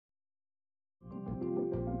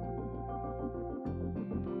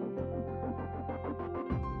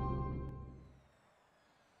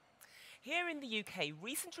Here in the UK,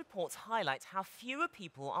 recent reports highlight how fewer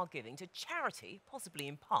people are giving to charity, possibly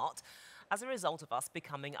in part as a result of us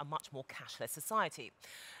becoming a much more cashless society.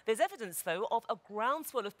 There's evidence, though, of a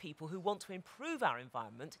groundswell of people who want to improve our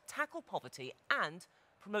environment, tackle poverty and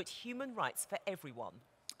promote human rights for everyone.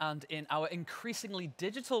 And in our increasingly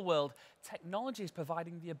digital world, technology is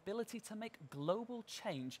providing the ability to make global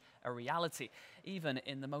change a reality, even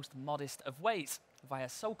in the most modest of ways, via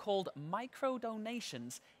so-called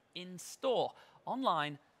micro-donations in-store,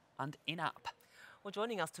 online and in-app. Well,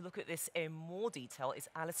 joining us to look at this in more detail is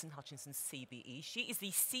Alison Hutchinson, CBE. She is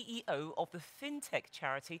the CEO of the fintech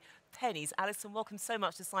charity Pennies. Alison, welcome so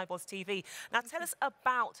much to Sibos TV. Now, tell us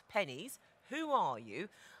about Pennies. Who are you?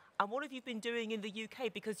 And what have you been doing in the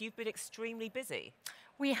UK? Because you've been extremely busy.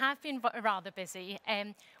 We have been rather busy.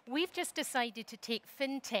 We've just decided to take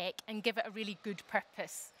fintech and give it a really good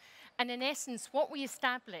purpose. And in essence, what we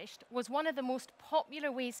established was one of the most popular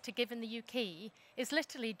ways to give in the UK is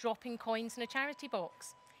literally dropping coins in a charity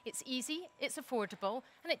box. It's easy, it's affordable,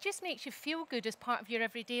 and it just makes you feel good as part of your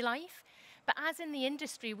everyday life. But as in the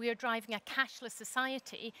industry, we are driving a cashless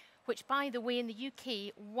society, which, by the way, in the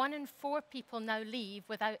UK, 1 in 4 people now leave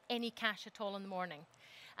without any cash at all in the morning.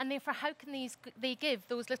 And therefore, how can they give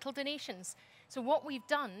those little donations? So what we've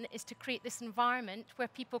done is to create this environment where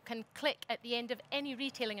people can click at the end of any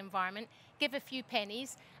retailing environment, give a few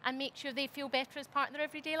pennies, and make sure they feel better as part of their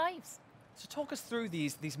everyday lives. So talk us through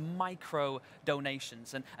these micro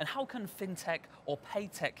donations and how can fintech or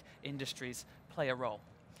paytech industries play a role?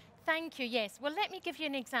 Thank you, yes. Well, let me give you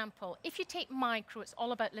an example. If you take micro, it's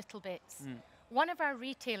all about little bits. One of our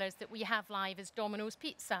retailers that we have live is Domino's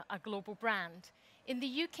Pizza, a global brand. In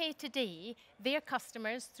the UK today, their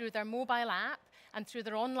customers, through their mobile app and through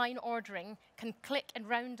their online ordering, can click and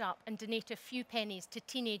round up and donate a few pennies to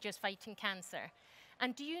teenagers fighting cancer.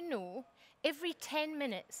 And do you know, every 10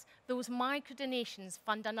 minutes, those micro-donations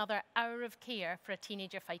fund another hour of care for a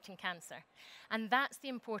teenager fighting cancer. And that's the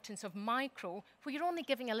importance of micro, where you're only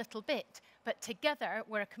giving a little bit, but together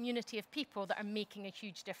we're a community of people that are making a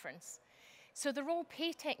huge difference. So the role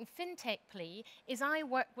paytech and fintech play is I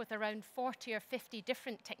work with around 40 or 50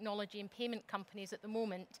 different technology and payment companies at the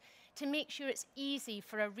moment to make sure it's easy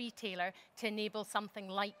for a retailer to enable something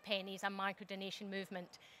like Pennies and micro-donation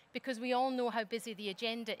movement, because we all know how busy the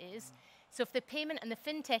agenda is. So if the payment and the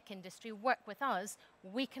fintech industry work with us,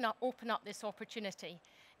 we can open up this opportunity.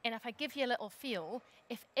 And if I give you a little feel,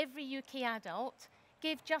 if every UK adult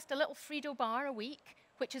gave just a little Frito bar a week,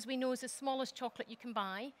 which as we know is the smallest chocolate you can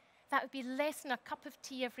buy, that would be less than a cup of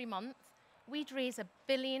tea every month. We'd raise £1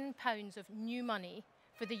 billion of new money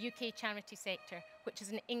for the UK charity sector, which is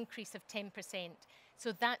an increase of 10%.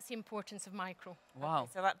 So that's the importance of micro. Wow.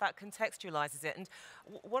 Okay, so that contextualises it. And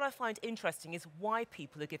what I find interesting is why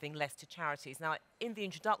people are giving less to charities. Now, in the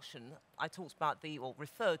introduction, I talked about or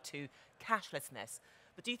referred to cashlessness.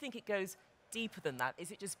 But do you think it goes deeper than that? Is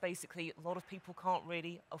it just basically a lot of people can't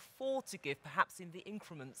really afford to give, perhaps in the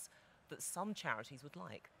increments that some charities would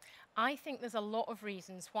like? I think there's a lot of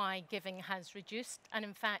reasons why giving has reduced. And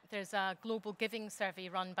in fact, there's a global giving survey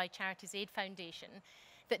run by Charities Aid Foundation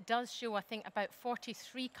that does show, I think, about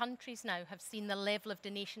 43 countries now have seen the level of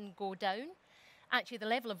donation go down. Actually, the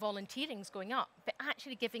level of volunteering is going up, but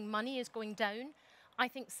actually giving money is going down. I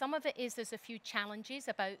think some of it is there's a few challenges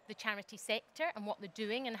about the charity sector and what they're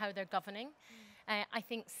doing and how they're governing. I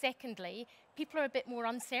think, secondly, people are a bit more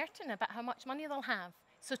uncertain about how much money they'll have.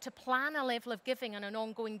 So to plan a level of giving on an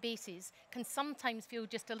ongoing basis can sometimes feel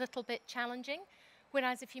just a little bit challenging.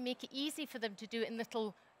 Whereas if you make it easy for them to do it in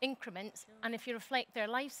little increments, and if you reflect their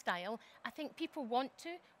lifestyle, I think people want to.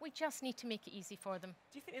 We just need to make it easy for them.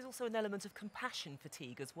 Do you think there's also an element of compassion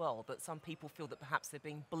fatigue as well, that some people feel that perhaps they're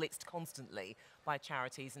being blitzed constantly by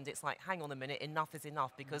charities and it's like, hang on a minute, enough is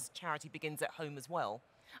enough, because charity begins at home as well?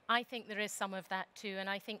 I think there is some of that too, and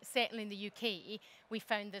I think certainly in the UK, we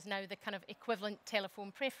found there's now the kind of equivalent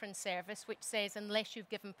telephone preference service, which says unless you've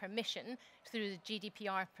given permission through the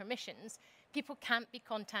GDPR permissions, people can't be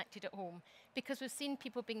contacted at home, because we've seen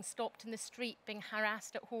people being stopped in the street, being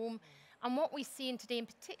harassed at home. And what we see in today, and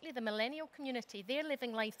particularly the millennial community, they're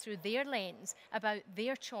living life through their lens about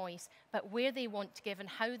their choice, about where they want to give and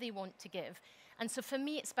how they want to give. And so for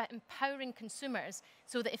me, it's about empowering consumers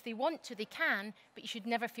so that if they want to, they can, but you should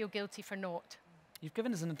never feel guilty for not. You've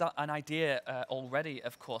given us an idea already,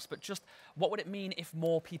 of course, but just what would it mean if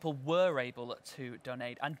more people were able to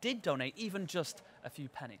donate and did donate even just a few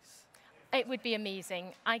pennies? It would be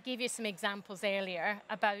amazing. I gave you some examples earlier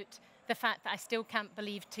about the fact that I still can't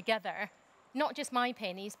believe together, not just my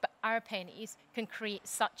pennies, but our pennies can create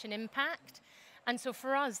such an impact. And so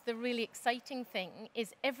for us, the really exciting thing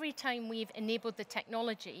is every time we've enabled the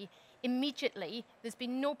technology, immediately, there's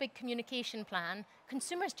been no big communication plan.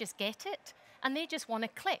 Consumers just get it, and they just want to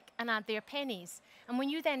click and add their pennies. And when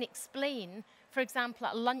you then explain, for example,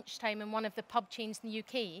 at lunchtime in one of the pub chains in the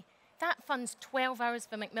UK, that funds 12 hours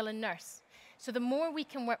of a Macmillan nurse. So the more we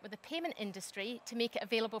can work with the payment industry to make it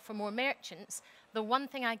available for more merchants, the one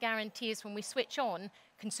thing I guarantee is when we switch on,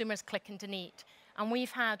 consumers click and donate. And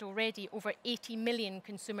we've had already over 80 million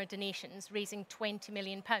consumer donations, raising £20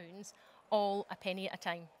 million, all a penny at a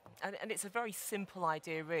time. And it's a very simple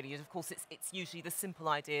idea, really. And of course, it's usually the simple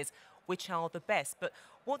ideas which are the best. But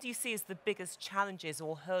what do you see as the biggest challenges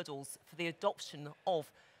or hurdles for the adoption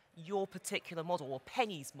of your particular model, or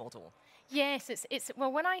Penny's model? Yes,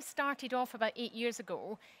 well, when I started off about 8 years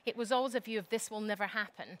ago, it was always a view of this will never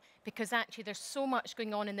happen, because actually there's so much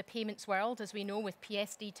going on in the payments world, as we know, with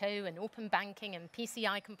PSD2 and open banking and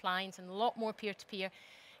PCI compliance and a lot more peer-to-peer.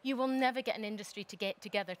 You will never get an industry to get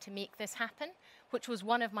together to make this happen, which was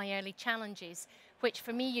one of my early challenges, which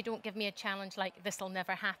for me, you don't give me a challenge like this will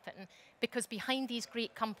never happen, because behind these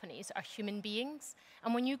great companies are human beings.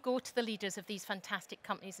 And when you go to the leaders of these fantastic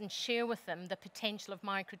companies and share with them the potential of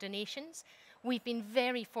microdonations, we've been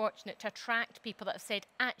very fortunate to attract people that have said,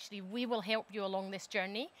 actually, we will help you along this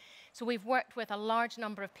journey. So we've worked with a large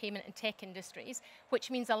number of payment and tech industries, which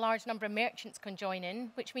means a large number of merchants can join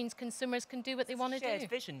in, which means consumers can do what they want to do. Shared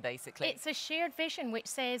vision, basically. It's a shared vision which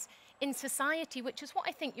says, in society, which is what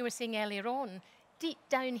I think you were saying earlier on, deep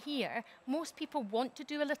down here, most people want to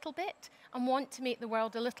do a little bit and want to make the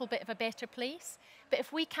world a little bit of a better place. But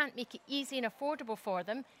if we can't make it easy and affordable for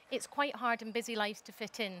them, it's quite hard in busy lives to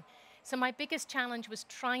fit in. So my biggest challenge was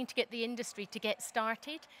trying to get the industry to get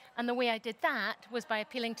started. And the way I did that was by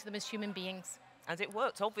appealing to them as human beings. And it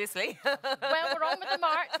worked, obviously. Well, we're on with the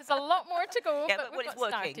march. There's a lot more to go, yeah, but we've it's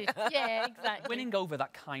got working. started. Yeah, exactly. Winning over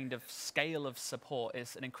that kind of scale of support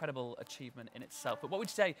is an incredible achievement in itself. But what would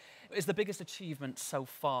you say is the biggest achievement so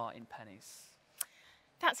far in Pennies?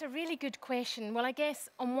 That's a really good question. Well, I guess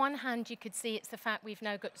on one hand, you could say it's the fact we've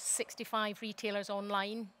now got 65 retailers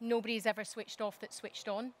online. Nobody's ever switched off that's switched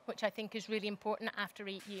on, which I think is really important after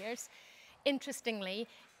 8 years. Interestingly,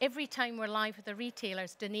 every time we're live with the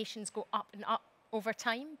retailers, donations go up and up over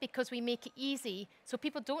time, because we make it easy so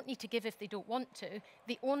people don't need to give if they don't want to.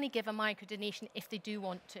 They only give a micro donation if they do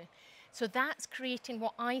want to. So that's creating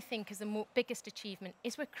what I think is the biggest achievement,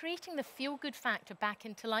 is we're creating the feel-good factor back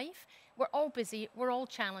into life. We're all busy, we're all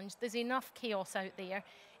challenged, there's enough chaos out there.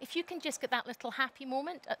 If you can just get that little happy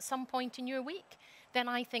moment at some point in your week, then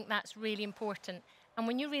I think that's really important. And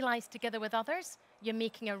when you realise together with others, you're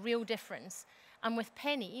making a real difference. And with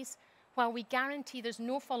Pennies, while we guarantee there's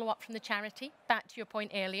no follow-up from the charity, back to your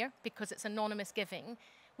point earlier, because it's anonymous giving,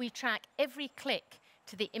 we track every click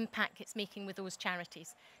to the impact it's making with those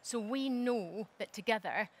charities. So we know that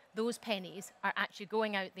together, those pennies are actually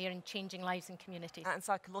going out there and changing lives and communities. And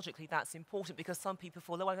psychologically, that's important, because some people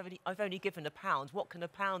feel, oh, I've only given £1. What can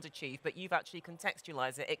 £1 achieve? But you've actually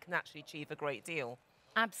contextualised it. It can actually achieve a great deal.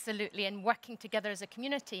 Absolutely, and working together as a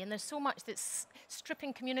community. And there's so much that's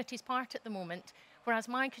stripping communities apart at the moment, whereas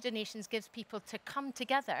microdonations gives people to come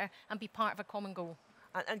together and be part of a common goal.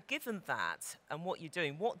 And given that and what you're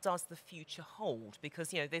doing, what does the future hold?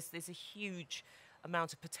 Because, you know, there's a huge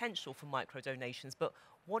amount of potential for micro-donations, but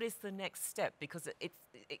what is the next step? Because it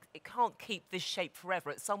can't keep this shape forever.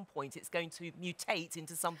 At some point, it's going to mutate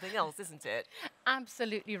into something else, isn't it?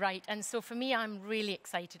 Absolutely right. And so for me, I'm really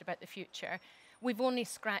excited about the future. We've only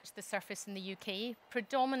scratched the surface in the UK,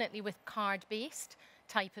 predominantly with card-based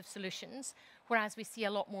type of solutions, whereas we see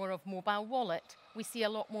a lot more of mobile wallet. We see a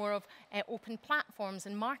lot more of open platforms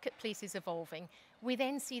and marketplaces evolving. We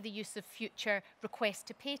then see the use of future request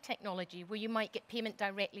to pay technology, where you might get payment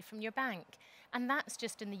directly from your bank. And that's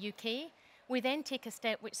just in the UK. We then take a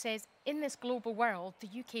step which says, in this global world,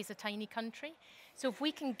 the UK is a tiny country. So if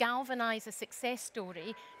we can galvanise a success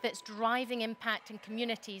story that's driving impact in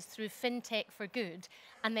communities through fintech for good,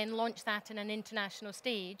 and then launch that in an international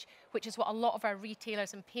stage, which is what a lot of our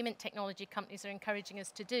retailers and payment technology companies are encouraging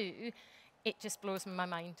us to do, it just blows my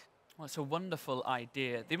mind. Well, it's a wonderful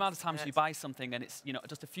idea. The amount of times you buy something and it's, you know,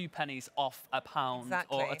 just a few pennies off £1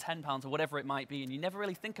 or a £10 or whatever it might be, and you never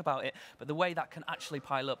really think about it, but the way that can actually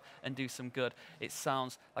pile up and do some good, it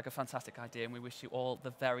sounds like a fantastic idea, and we wish you all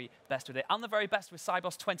the very best with it. And the very best with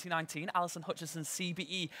Sibos 2019. Alison Hutchison,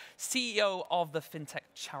 CBE, CEO of the fintech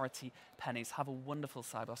charity Pennies. Have a wonderful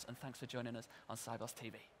Sibos, and thanks for joining us on Sibos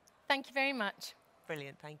TV. Thank you very much.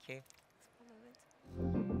 Brilliant, thank you.